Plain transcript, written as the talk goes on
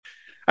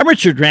I'm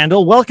Richard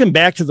Randall. Welcome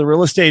back to the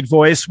Real Estate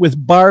Voice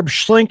with Barb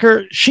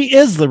Schlinker. She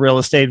is the Real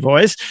Estate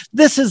Voice.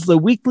 This is the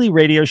weekly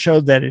radio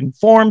show that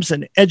informs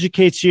and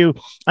educates you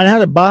on how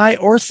to buy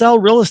or sell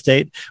real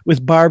estate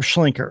with Barb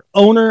Schlinker,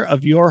 owner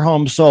of Your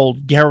Home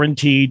Sold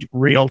Guaranteed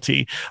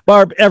Realty.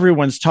 Barb,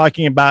 everyone's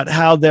talking about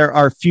how there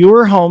are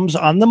fewer homes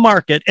on the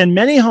market and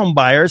many home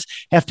buyers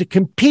have to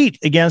compete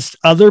against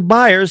other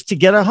buyers to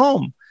get a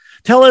home.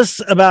 Tell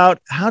us about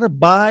how to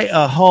buy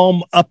a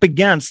home up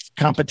against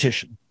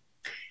competition.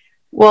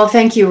 Well,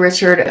 thank you,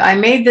 Richard. I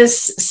made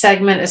this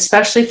segment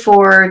especially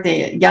for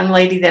the young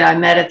lady that I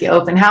met at the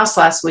open house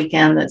last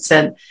weekend that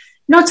said,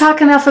 "You don't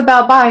talk enough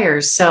about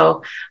buyers."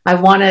 So I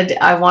wanted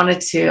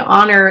to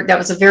honor, that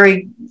was a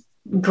very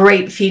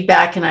great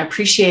feedback and I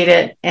appreciate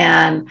it.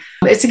 And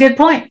it's a good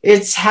point.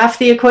 It's half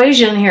the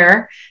equation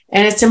here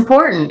and it's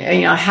important.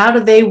 You know, how do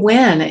they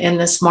win in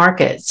this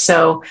market?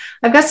 So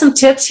I've got some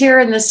tips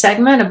here in this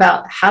segment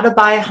about how to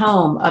buy a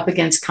home up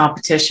against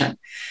competition.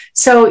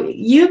 So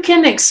you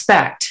can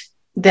expect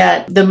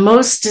that the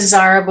most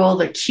desirable,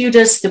 the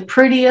cutest, the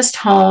prettiest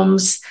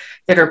homes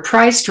that are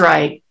priced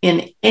right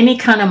in any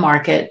kind of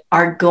market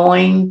are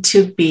going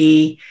to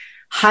be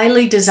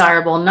highly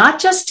desirable, not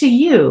just to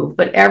you,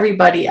 but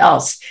everybody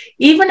else,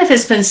 even if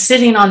it's been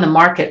sitting on the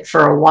market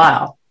for a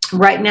while.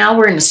 Right now,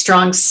 we're in a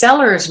strong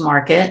seller's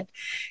market.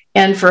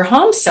 And for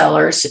home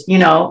sellers, you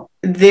know,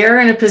 they're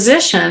in a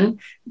position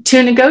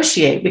to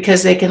negotiate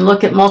because they can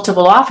look at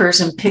multiple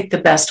offers and pick the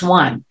best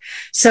one.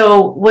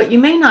 So what you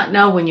may not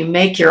know when you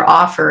make your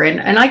offer,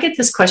 and I get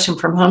this question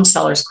from home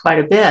sellers quite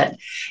a bit,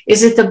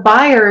 is that the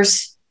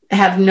buyers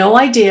have no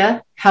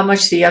idea how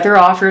much the other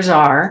offers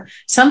are.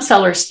 Some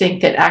sellers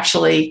think that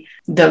actually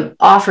the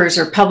offers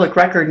are public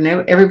record and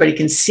everybody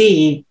can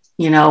see,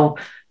 you know,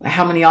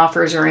 how many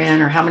offers are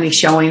in or how many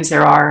showings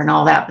there are and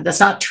all that, but that's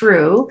not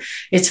true.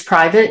 It's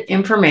private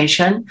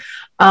information.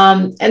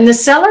 And the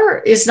seller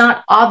is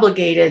not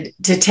obligated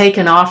to take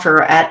an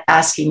offer at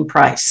asking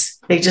price.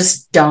 They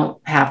just don't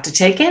have to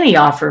take any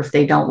offer if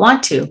they don't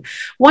want to.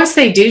 Once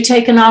they do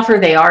take an offer,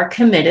 they are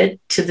committed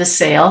to the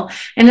sale.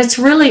 And it's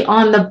really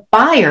on the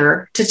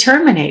buyer to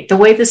terminate. The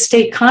way the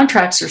state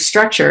contracts are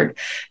structured,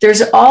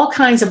 there's all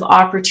kinds of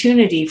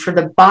opportunity for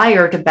the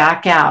buyer to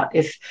back out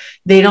if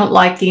they don't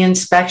like the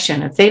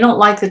inspection, if they don't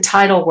like the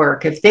title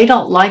work, if they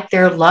don't like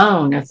their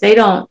loan, if they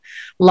don't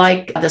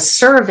like the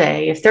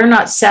survey, if they're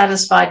not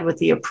satisfied with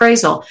the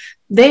appraisal.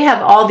 They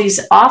have all these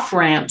off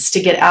ramps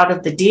to get out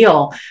of the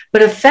deal,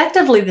 but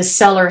effectively the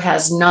seller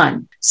has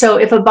none. So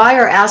if a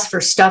buyer asks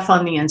for stuff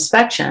on the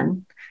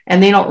inspection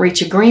and they don't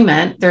reach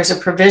agreement, there's a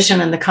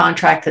provision in the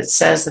contract that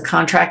says the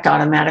contract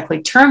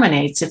automatically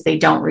terminates if they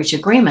don't reach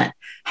agreement.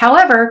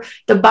 However,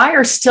 the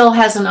buyer still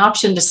has an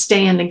option to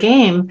stay in the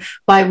game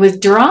by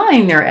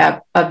withdrawing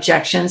their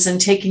objections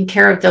and taking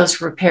care of those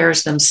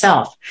repairs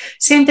themselves.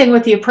 Same thing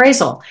with the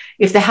appraisal.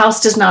 If the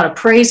house does not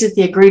appraise at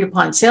the agreed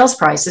upon sales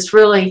price, it's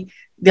really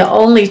the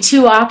only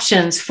two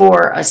options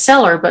for a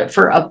seller, but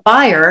for a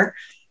buyer,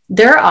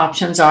 their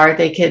options are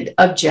they could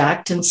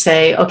object and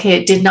say, okay,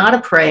 it did not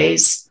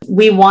appraise.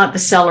 We want the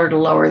seller to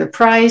lower the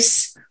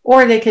price,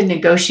 or they could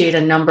negotiate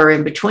a number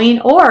in between,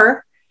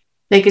 or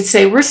they could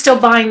say, we're still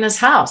buying this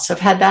house.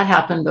 I've had that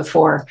happen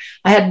before.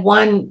 I had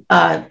one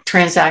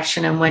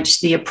transaction in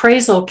which the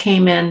appraisal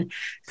came in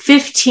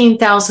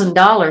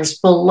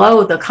 $15,000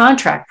 below the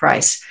contract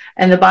price.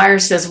 And the buyer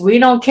says, we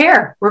don't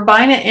care. We're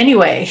buying it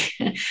anyway.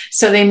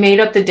 So they made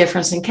up the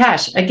difference in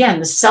cash. Again,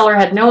 the seller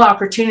had no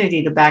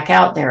opportunity to back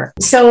out there.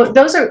 So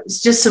those are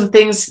just some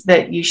things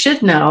that you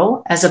should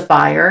know as a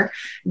buyer,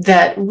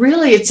 that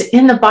really it's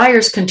in the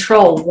buyer's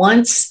control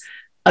once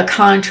a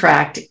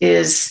contract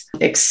is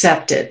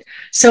accepted.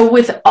 So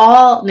with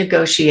all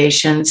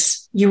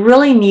negotiations, you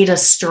really need a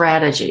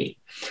strategy.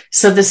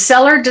 So the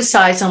seller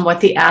decides on what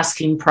the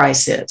asking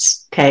price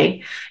is,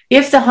 okay?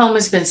 If the home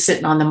has been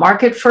sitting on the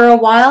market for a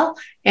while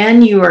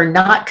and you are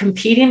not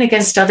competing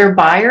against other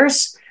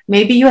buyers,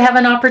 maybe you have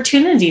an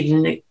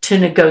opportunity to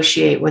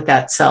negotiate with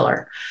that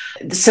seller.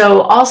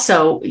 So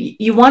also,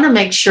 you want to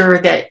make sure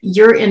that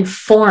you're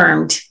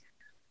informed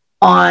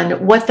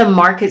on what the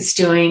market's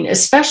doing,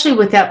 especially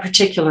with that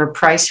particular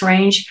price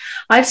range.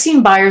 I've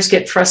seen buyers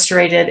get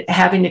frustrated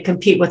having to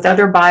compete with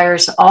other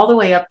buyers all the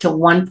way up to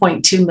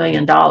 $1.2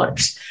 million.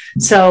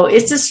 So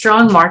it's a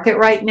strong market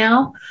right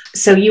now.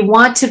 So you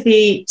want to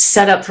be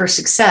set up for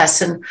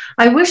success. And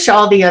I wish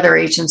all the other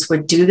agents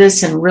would do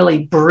this and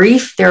really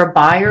brief their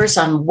buyers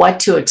on what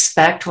to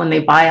expect when they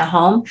buy a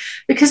home,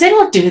 because they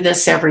don't do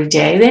this every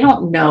day. They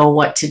don't know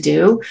what to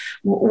do.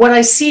 What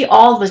I see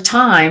all the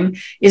time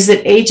is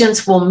that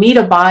agents will meet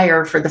a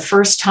buyer for the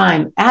first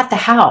time at the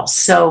house.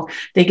 So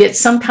they get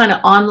some kind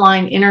of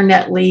online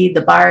internet lead.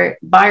 The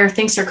buyer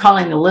thinks they're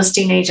calling the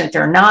listing agent.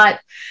 They're not.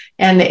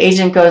 And the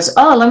agent goes,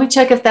 oh, let me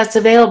check if that's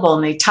available.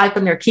 And they type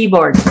on their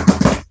keyboard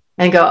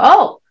and go,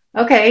 oh,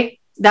 okay,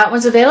 that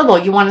one's available.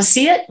 You want to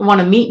see it? You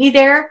want to meet me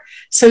there?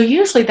 So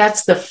usually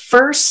that's the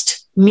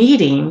first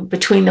meeting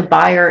between the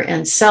buyer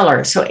and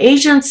seller. So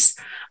agents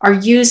are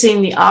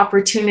using the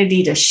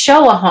opportunity to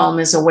show a home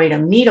as a way to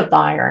meet a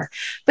buyer,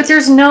 but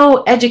there's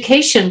no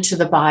education to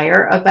the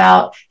buyer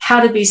about how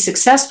to be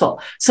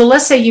successful. So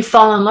let's say you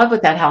fall in love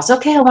with that house.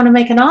 Okay, I want to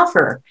make an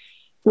offer.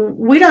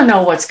 We don't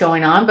know what's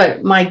going on,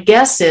 but my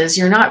guess is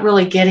you're not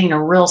really getting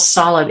a real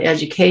solid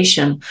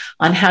education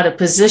on how to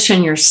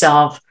position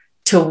yourself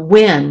to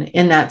win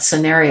in that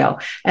scenario.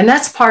 And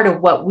that's part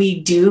of what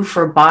we do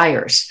for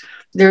buyers.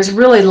 There's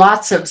really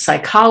lots of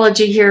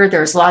psychology here.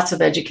 There's lots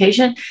of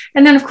education.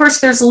 And then, of course,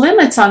 there's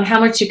limits on how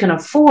much you can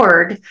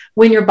afford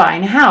when you're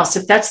buying a house.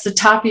 If that's the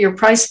top of your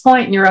price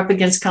point and you're up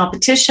against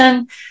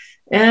competition,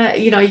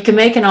 you can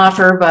make an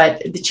offer,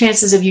 but the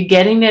chances of you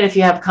getting it if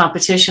you have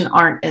competition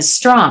aren't as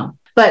strong.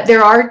 But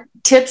there are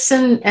tips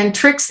and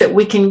tricks that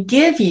we can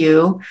give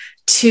you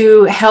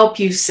to help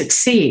you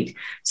succeed.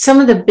 Some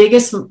of the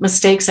biggest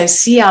mistakes I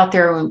see out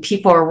there when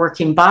people are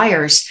working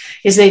buyers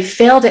is they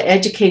fail to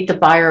educate the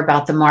buyer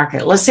about the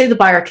market. Let's say the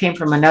buyer came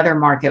from another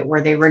market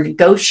where they were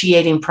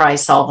negotiating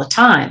price all the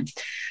time.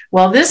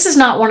 Well, this is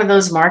not one of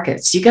those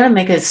markets. You got to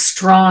make a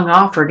strong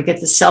offer to get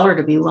the seller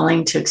to be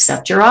willing to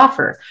accept your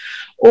offer.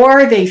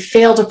 Or they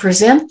fail to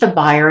present the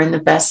buyer in the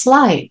best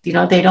light.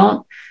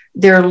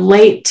 They're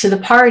late to the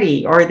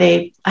party, or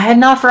I had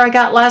an offer I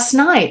got last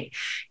night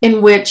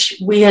in which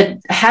we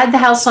had the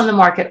house on the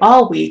market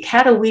all week,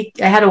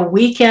 I had a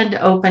weekend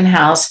open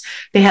house.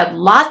 They had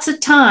lots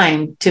of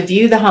time to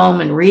view the home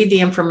and read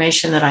the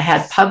information that I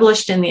had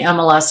published in the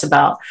MLS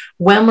about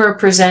when we're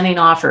presenting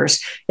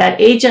offers. That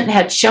agent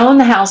had shown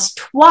the house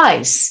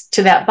twice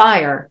to that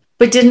buyer,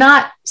 but did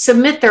not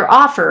submit their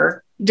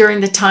offer during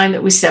the time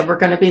that we said we're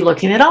going to be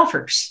looking at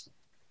offers.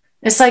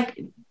 It's like,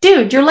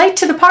 dude, you're late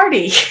to the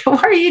party. Why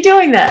are you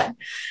doing that?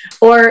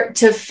 Or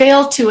to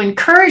fail to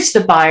encourage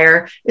the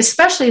buyer,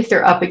 especially if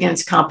they're up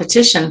against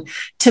competition,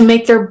 to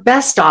make their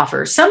best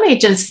offer. Some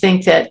agents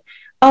think that,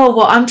 oh,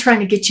 well, I'm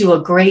trying to get you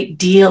a great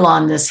deal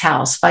on this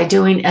house by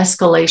doing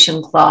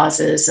escalation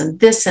clauses and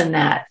this and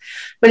that.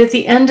 But at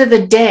the end of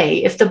the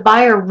day, if the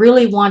buyer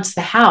really wants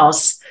the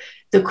house,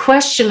 the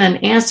question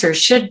and answer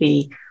should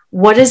be,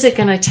 what is it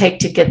going to take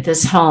to get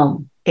this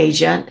home,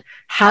 agent?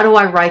 How do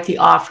I write the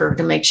offer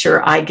to make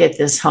sure I get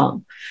this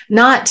home?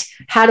 Not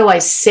how do I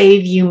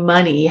save you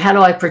money? How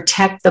do I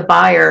protect the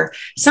buyer?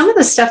 Some of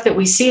the stuff that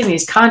we see in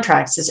these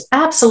contracts is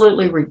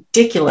absolutely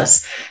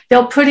ridiculous.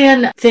 They'll put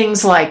in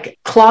things like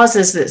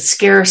clauses that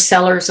scare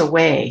sellers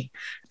away.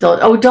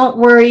 Don't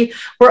worry,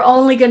 we're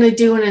only going to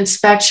do an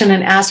inspection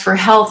and ask for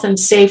health and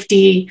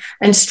safety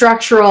and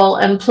structural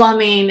and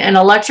plumbing and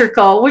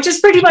electrical, which is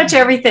pretty much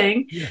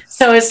everything. Yes.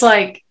 So it's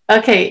like,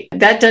 okay,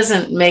 that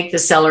doesn't make the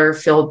seller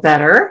feel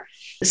better.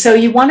 So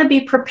you want to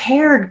be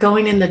prepared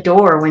going in the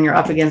door when you're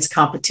up against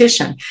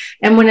competition.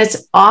 And when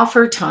it's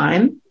offer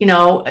time,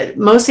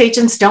 most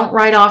agents don't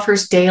write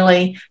offers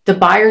daily. The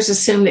buyers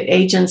assume that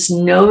agents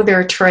know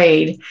their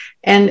trade,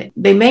 and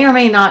they may or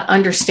may not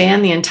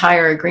understand the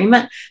entire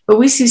agreement, but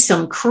we see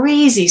some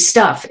crazy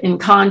stuff in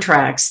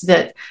contracts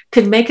that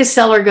could make a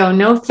seller go,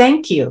 no,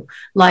 thank you,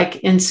 like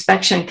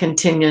inspection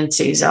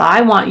contingencies.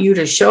 I want you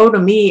to show to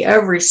me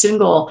every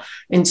single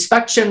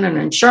inspection and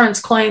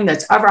insurance claim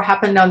that's ever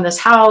happened on this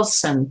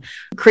house, and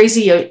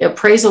crazy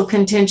appraisal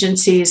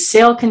contingencies,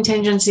 sale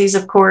contingencies,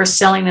 of course.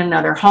 Selling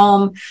another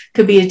home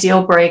could be a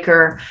deal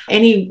breaker.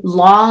 Any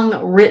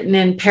long written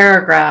in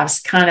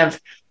paragraphs kind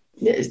of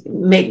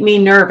make me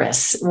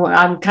nervous.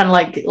 I'm kind of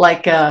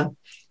like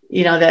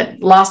that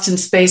Lost in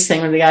Space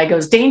thing where the guy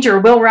goes, danger,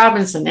 Will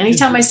Robinson.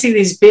 Anytime I see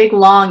these big,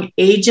 long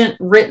agent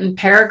written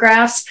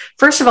paragraphs,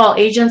 first of all,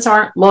 agents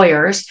aren't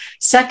lawyers.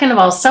 Second of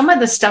all, some of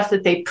the stuff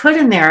that they put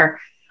in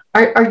there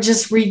are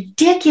just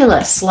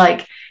ridiculous.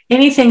 Like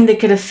anything that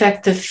could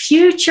affect the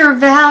future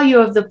value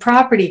of the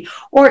property,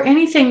 or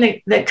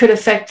anything that could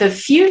affect the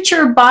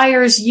future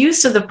buyer's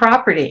use of the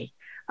property.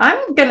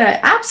 I'm going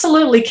to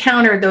absolutely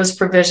counter those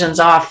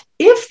provisions off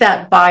if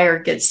that buyer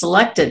gets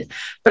selected.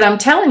 But I'm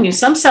telling you,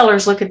 some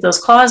sellers look at those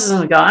clauses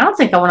and go, I don't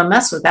think I want to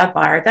mess with that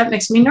buyer. That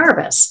makes me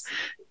nervous.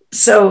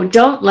 So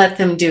don't let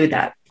them do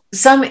that.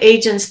 Some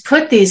agents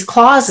put these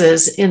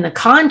clauses in the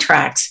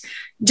contracts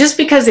just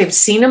because they've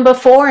seen them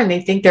before and they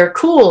think they're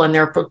cool and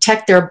they'll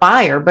protect their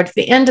buyer. But at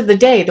the end of the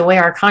day, the way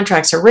our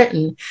contracts are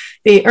written,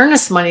 the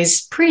earnest money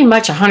is pretty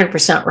much 100%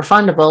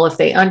 refundable. If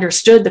they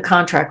understood the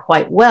contract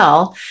quite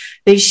well,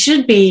 they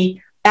should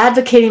be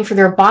advocating for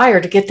their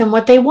buyer to get them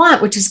what they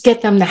want, which is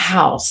get them the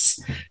house.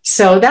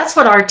 So that's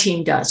what our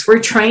team does. We're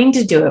trained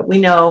to do it.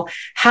 We know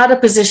how to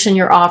position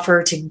your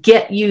offer to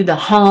get you the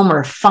home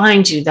or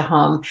find you the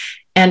home,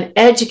 and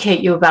educate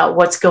you about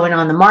what's going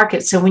on in the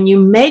market. So when you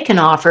make an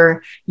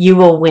offer, you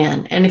will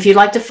win. And if you'd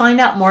like to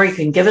find out more, you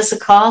can give us a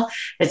call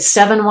at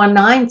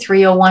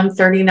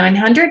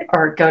 719-301-3900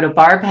 or go to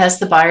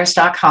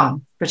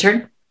barbhasthebuyers.com.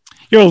 Richard?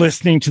 You're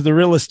listening to the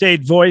Real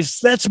Estate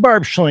Voice. That's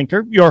Barb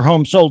Schlinker, your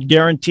home sold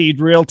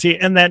guaranteed realty.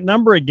 And that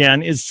number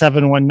again is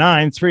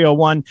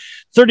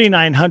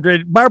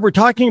 719-301-3900. Barb, we're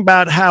talking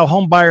about how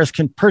home buyers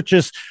can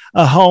purchase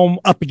a home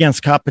up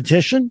against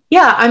competition.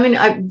 Yeah, I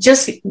mean,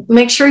 just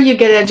make sure you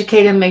get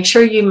educated, make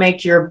sure you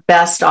make your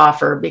best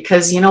offer,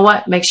 because you know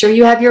what? Make sure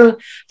you have your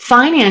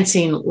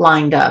financing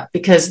lined up,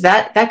 because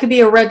that could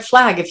be a red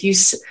flag. I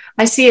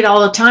see it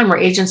all the time where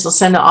agents will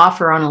send an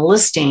offer on a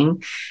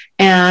listing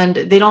and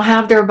they don't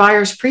have their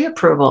buyer's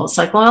pre-approval. It's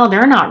like, well,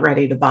 they're not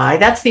ready to buy.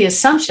 That's the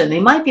assumption. They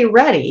might be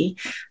ready,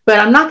 but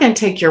I'm not going to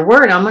take your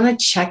word. I'm going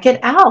to check it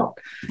out.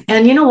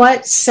 And you know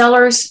what?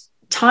 Sellers,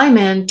 time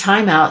in,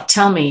 time out,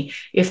 tell me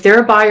if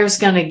their buyer's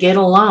going to get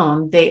a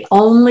loan, they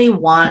only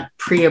want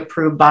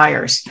pre-approved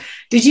buyers.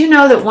 Did you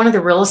know that one of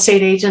the real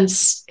estate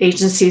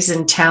agencies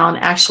in town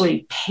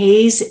actually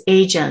pays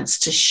agents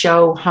to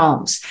show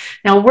homes?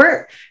 Now,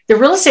 the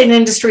real estate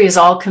industry is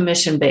all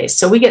commission based,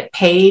 so we get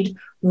paid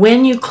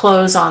when you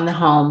close on the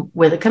home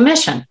with a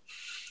commission.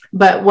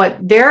 But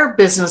what their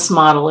business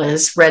model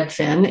is,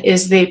 Redfin,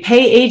 is they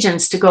pay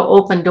agents to go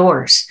open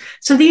doors.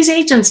 So these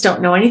agents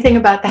don't know anything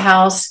about the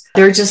house.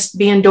 They're just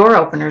being door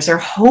openers. They're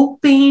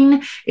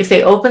hoping if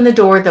they open the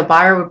door, the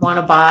buyer would want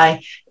to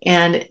buy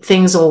and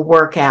things will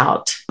work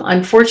out.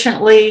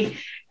 Unfortunately,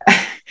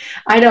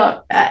 I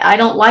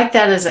don't like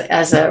that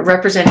as a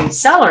representing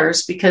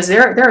sellers, because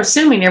they're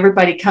assuming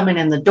everybody coming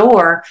in the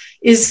door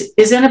is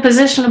in a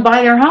position to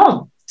buy their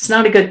home. It's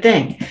not a good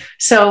thing.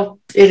 So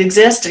it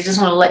exists. I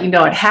just want to let you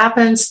know it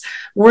happens.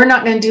 We're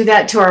not going to do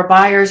that to our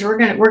buyers. We're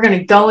going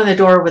to go in the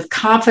door with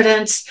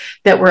confidence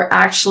that we're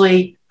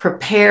actually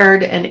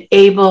prepared and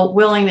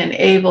willing and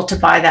able to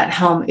buy that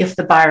home if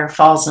the buyer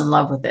falls in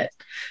love with it.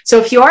 So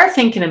if you are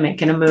thinking of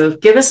making a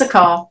move, give us a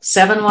call,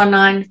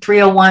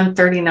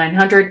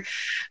 719-301-3900.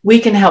 We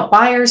can help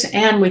buyers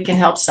and we can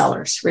help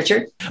sellers.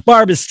 Richard?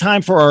 Barb, it's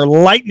time for our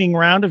lightning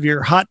round of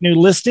your hot new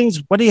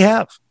listings. What do you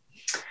have?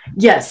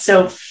 Yes,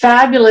 so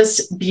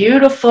fabulous,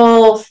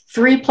 beautiful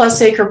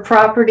 3+ acre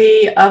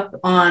property up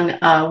on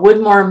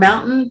Woodmore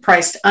Mountain,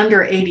 priced under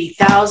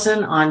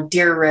 $80,000 on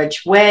Deer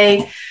Ridge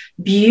Way.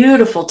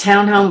 Beautiful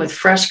townhome with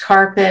fresh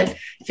carpet,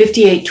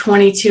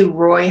 5822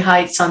 Roy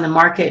Heights, on the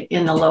market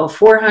in the low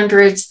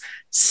 400s.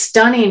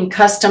 Stunning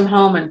custom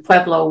home in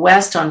Pueblo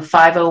West on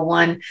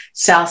 501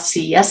 South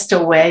Siesta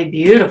Way.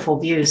 Beautiful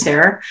views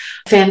there.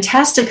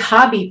 Fantastic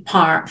hobby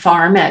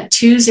farm at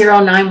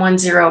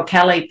 20910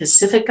 Calle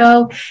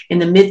Pacifico in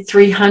the mid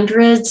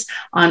 300s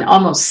on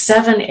almost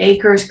 7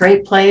 acres.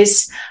 Great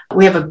place.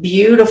 We have a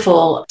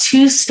beautiful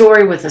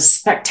 2-story with a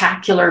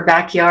spectacular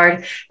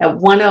backyard at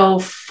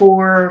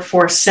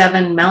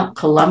 10447 Mount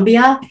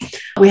Columbia.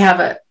 We have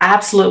an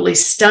absolutely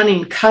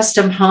stunning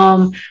custom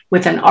home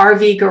with an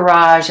RV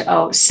garage,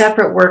 a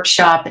separate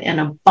workshop, and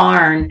a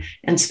barn,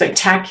 and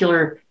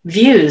spectacular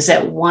views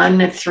at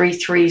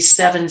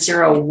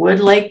 13370 Wood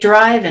Lake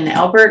Drive in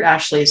Elbert.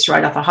 Actually, it's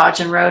right off of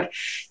Hodgen Road.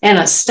 And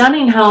a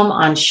stunning home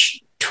on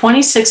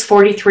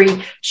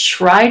 2643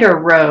 Schreider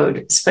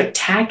Road.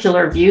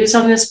 Spectacular views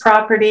on this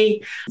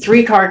property.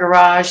 3-car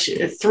garage,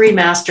 3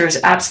 masters,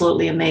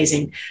 absolutely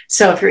amazing.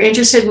 So if you're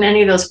interested in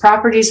any of those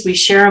properties, we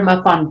share them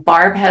up on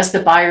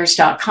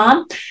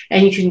barbhasthebuyers.com,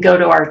 and you can go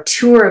to our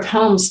Tour of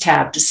Homes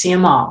tab to see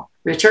them all.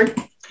 Richard?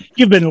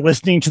 You've been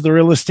listening to the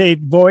Real Estate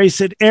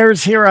Voice. It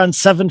airs here on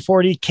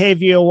 740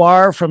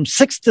 KVOR from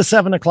 6 to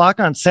 7 o'clock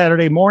on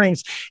Saturday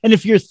mornings. And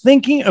if you're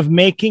thinking of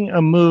making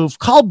a move,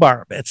 call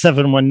Barb at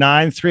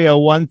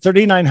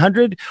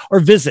 719-301-3900 or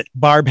visit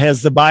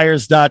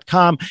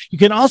barbhasthebuyers.com. You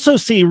can also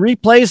see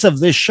replays of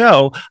this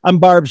show on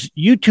Barb's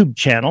YouTube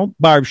channel,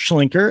 Barb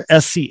Schlinker,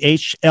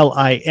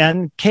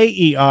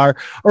 SCHLINKER,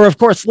 or of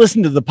course,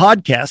 listen to the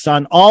podcast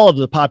on all of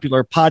the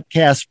popular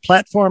podcast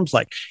platforms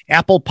like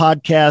Apple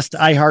Podcast,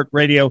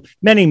 iHeartRadio,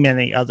 many,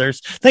 many others.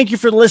 Thank you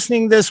for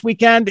listening this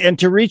weekend, and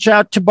to reach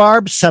out to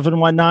Barb,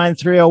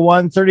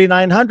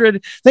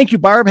 719-301-3900. Thank you,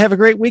 Barb. Have a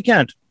great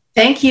weekend.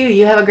 Thank you.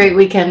 You have a great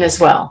weekend as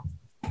well.